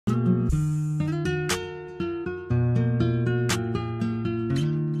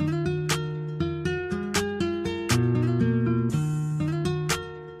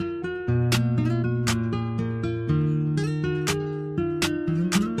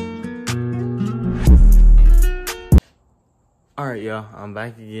Alright, y'all, I'm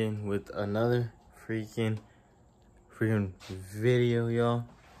back again with another freaking video, y'all.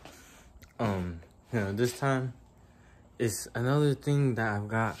 This time it's another thing that I've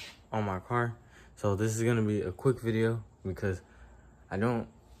got on my car. So this is gonna be a quick video because I don't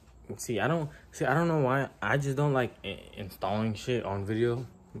know why I just don't like installing shit on video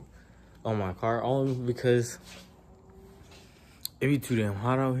on my car, all because it be too damn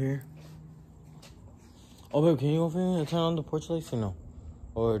hot out here. Oh, babe, can you go over here and turn on the porch lights or no?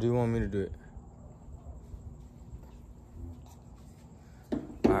 Or do you want me to do it?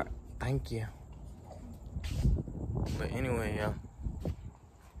 Alright, thank you. But anyway, yeah.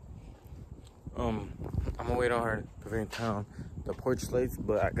 I'm gonna wait on her to bring down the porch lights,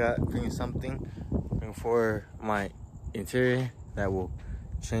 but I got something for my interior that will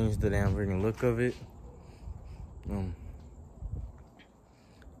change the damn freaking look of it.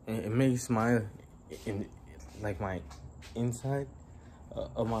 It makes my my inside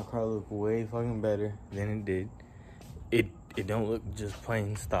of my car look way fucking better than it did. It don't look just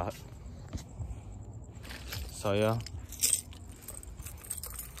plain stock. So yeah.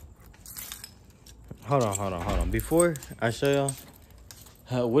 Hold on. Before I show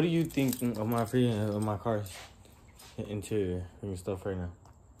y'all, what do you think of my car's interior and stuff right now?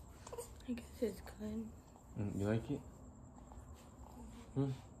 I guess it's good. You like it?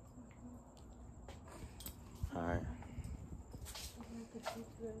 Alright.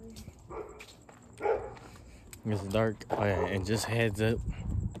 It's dark. Oh yeah, and just heads up,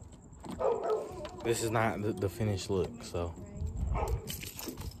 this is not the finished look, so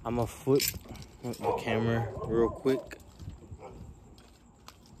I'm gonna flip the camera real quick.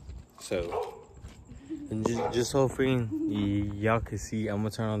 So, and just so y'all can see, I'm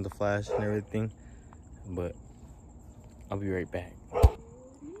gonna turn on the flash and everything, but I'll be right back.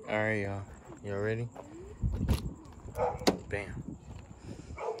 Alright, y'all ready? Bam.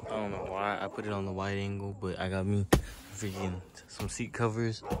 I don't know why I put it on the wide angle, but I got me some seat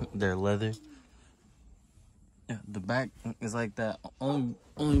covers. They're leather. Yeah, the back is like that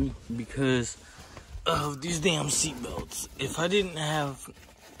only because of these damn seat belts. If I didn't have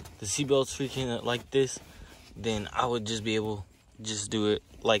the seat belts like this, then I would just be able to just do it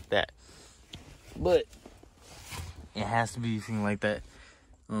like that. But it has to be like that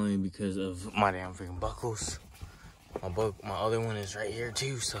only because of my damn buckles. My other one is right here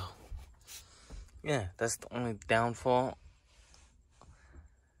too, so yeah, that's the only downfall.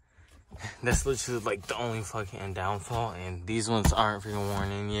 That's literally like the only fucking downfall, and these ones aren't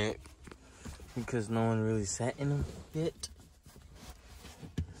worn in yet because no one really sat in them yet.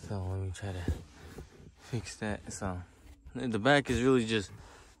 So let me try to fix that. So the back is really just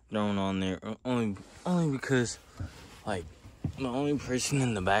thrown on there only because like the only person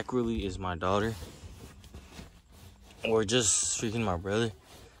in the back really is my daughter. Or just my brother.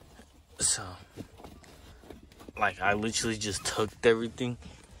 So, like, I literally just tucked everything.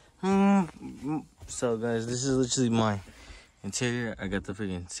 So, guys, this is literally my interior. I got the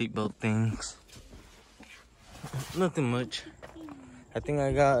freaking seatbelt things. Nothing much. I think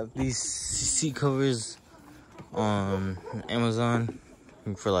I got these seat covers on Amazon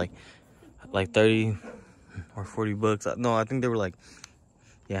for like 30 or 40 bucks. No, I think they were I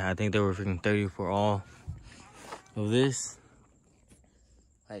think they were freaking 30 for all of this,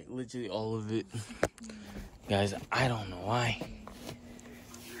 like literally all of it. Guys, I don't know why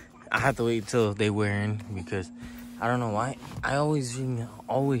I have to wait till they wear in, because I don't know why I always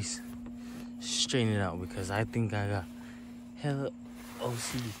straighten it out, because I think I got hella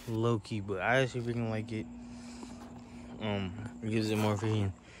OC low-key, but I actually freaking like it. It gives it more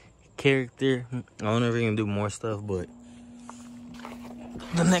freaking character. I want to freaking do more stuff, but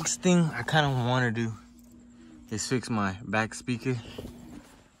the next thing I kind of want to do is fix my back speaker,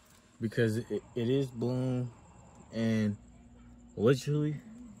 because it is blown, and literally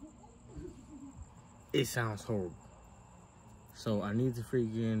it sounds horrible. So I need to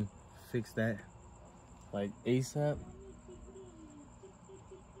freaking fix that like ASAP.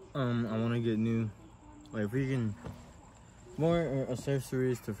 I want to get new freaking more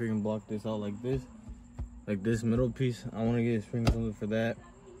accessories to freaking block this out, like this middle piece. I want to get something for that.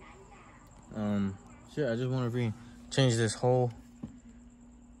 Shit, I just want to change this whole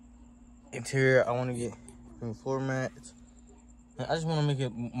interior. I want to get floor mats. I just want to make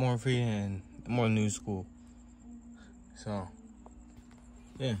it more free and more new school. So,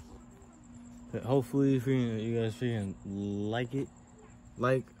 yeah. But hopefully, you guys like it.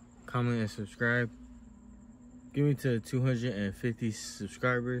 Like, comment, and subscribe. Give me to 250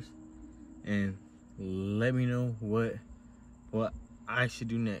 subscribers, and let me know what I should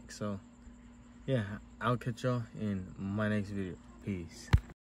do next. So, yeah. yeah, I'll catch y'all in my next video. Peace.